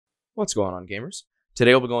What's going on, gamers? Today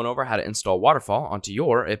we'll be going over how to install Waterfall onto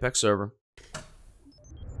your Apex server.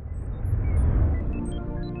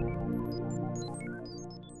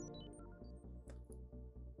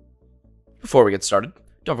 Before we get started,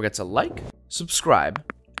 don't forget to like, subscribe,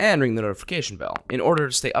 and ring the notification bell in order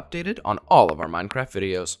to stay updated on all of our Minecraft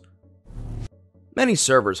videos. Many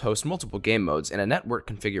servers host multiple game modes in a network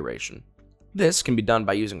configuration. This can be done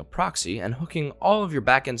by using a proxy and hooking all of your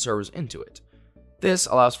backend servers into it. This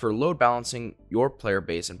allows for load balancing your player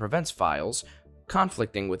base and prevents files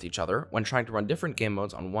conflicting with each other when trying to run different game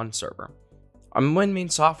modes on one server. One main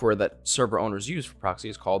software that server owners use for proxy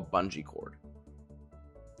is called BungieCord.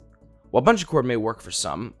 While BungieCord may work for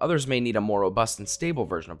some, others may need a more robust and stable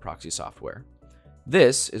version of proxy software.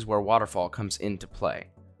 This is where Waterfall comes into play.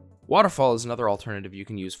 Waterfall is another alternative you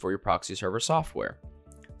can use for your proxy server software.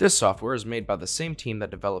 This software is made by the same team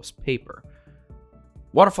that develops Paper.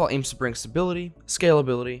 Waterfall aims to bring stability,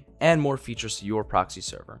 scalability, and more features to your proxy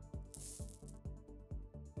server.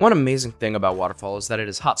 One amazing thing about Waterfall is that it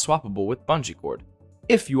is hot swappable with BungieCord.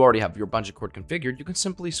 If you already have your BungieCord configured, you can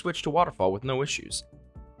simply switch to Waterfall with no issues.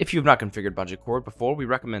 If you have not configured BungieCord before, we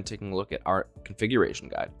recommend taking a look at our configuration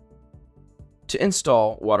guide. To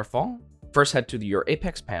install Waterfall, first head to your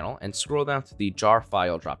Apex panel and scroll down to the jar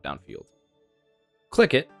file drop-down field.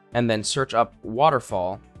 Click it, and then search up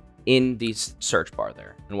Waterfall in the search bar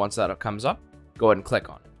there. And once that comes up, go ahead and click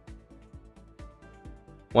on it.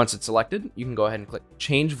 Once it's selected, you can go ahead and click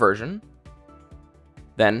Change Version.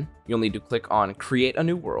 Then you'll need to click on Create a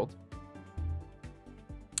New World.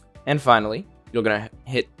 And finally, you're going to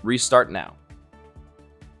hit Restart Now.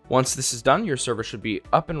 Once this is done, your server should be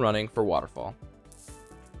up and running for Waterfall.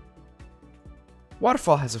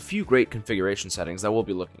 Waterfall has a few great configuration settings that we'll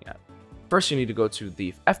be looking at. First, you need to go to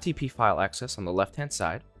the FTP file access on the left-hand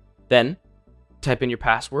side. Then, type in your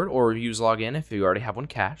password or use login if you already have one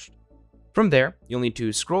cached. From there, you'll need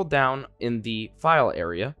to scroll down in the file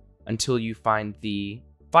area until you find the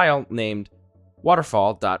file named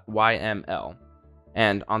waterfall.yml.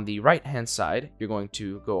 And on the right-hand side, you're going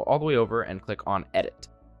to go all the way over and click on Edit.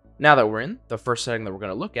 Now that we're in, the first setting that we're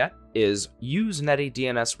going to look at is Use Netty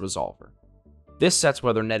DNS Resolver. This sets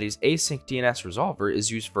whether Netty's async DNS resolver is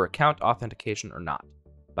used for account authentication or not.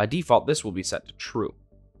 By default, this will be set to true.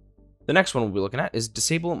 The next one we'll be looking at is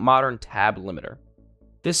Disable Modern Tab Limiter.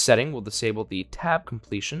 This setting will disable the tab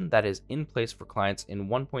completion that is in place for clients in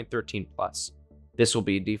 1.13 plus. This will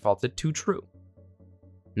be defaulted to true.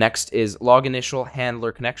 Next is Log Initial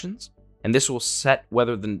Handler Connections, and this will set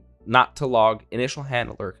whether not to log initial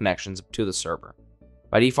handler connections to the server.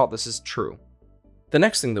 By default, this is true. The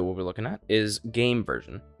next thing that we'll be looking at is Game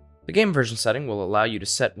Version. The Game Version setting will allow you to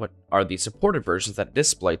set what are the supported versions that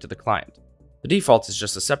display to the client. The default is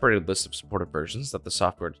just a separated list of supported versions that the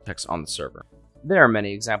software detects on the server. There are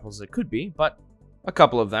many examples it could be, but a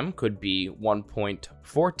couple of them could be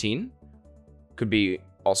 1.14, could be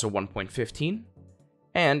also 1.15,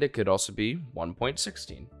 and it could also be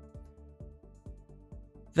 1.16.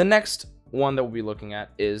 The next one that we'll be looking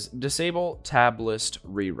at is Disable Tab List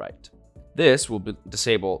Rewrite. This will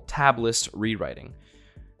disable tab list rewriting.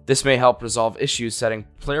 This may help resolve issues setting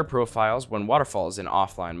player profiles when Waterfall is in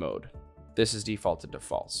offline mode. This is defaulted to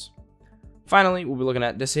false. Finally, we'll be looking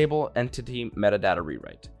at Disable Entity Metadata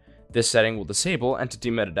Rewrite. This setting will disable entity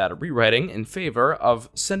metadata rewriting in favor of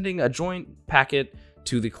sending a joint packet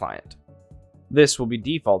to the client. This will be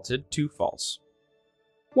defaulted to false.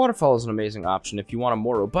 Waterfall is an amazing option if you want a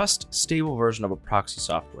more robust, stable version of a proxy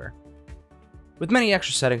software. With many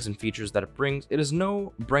extra settings and features that it brings, it is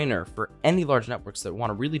no brainer for any large networks that want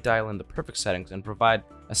to really dial in the perfect settings and provide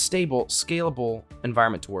a stable, scalable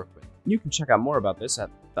environment to work with. You can check out more about this at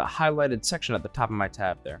the highlighted section at the top of my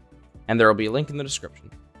tab there, and there will be a link in the description.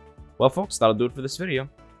 Well folks, that'll do it for this video.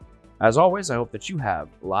 As always, I hope that you have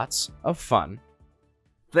lots of fun.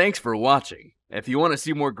 Thanks for watching. If you want to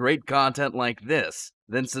see more great content like this,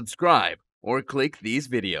 then subscribe or click these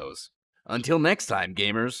videos. Until next time,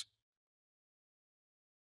 gamers.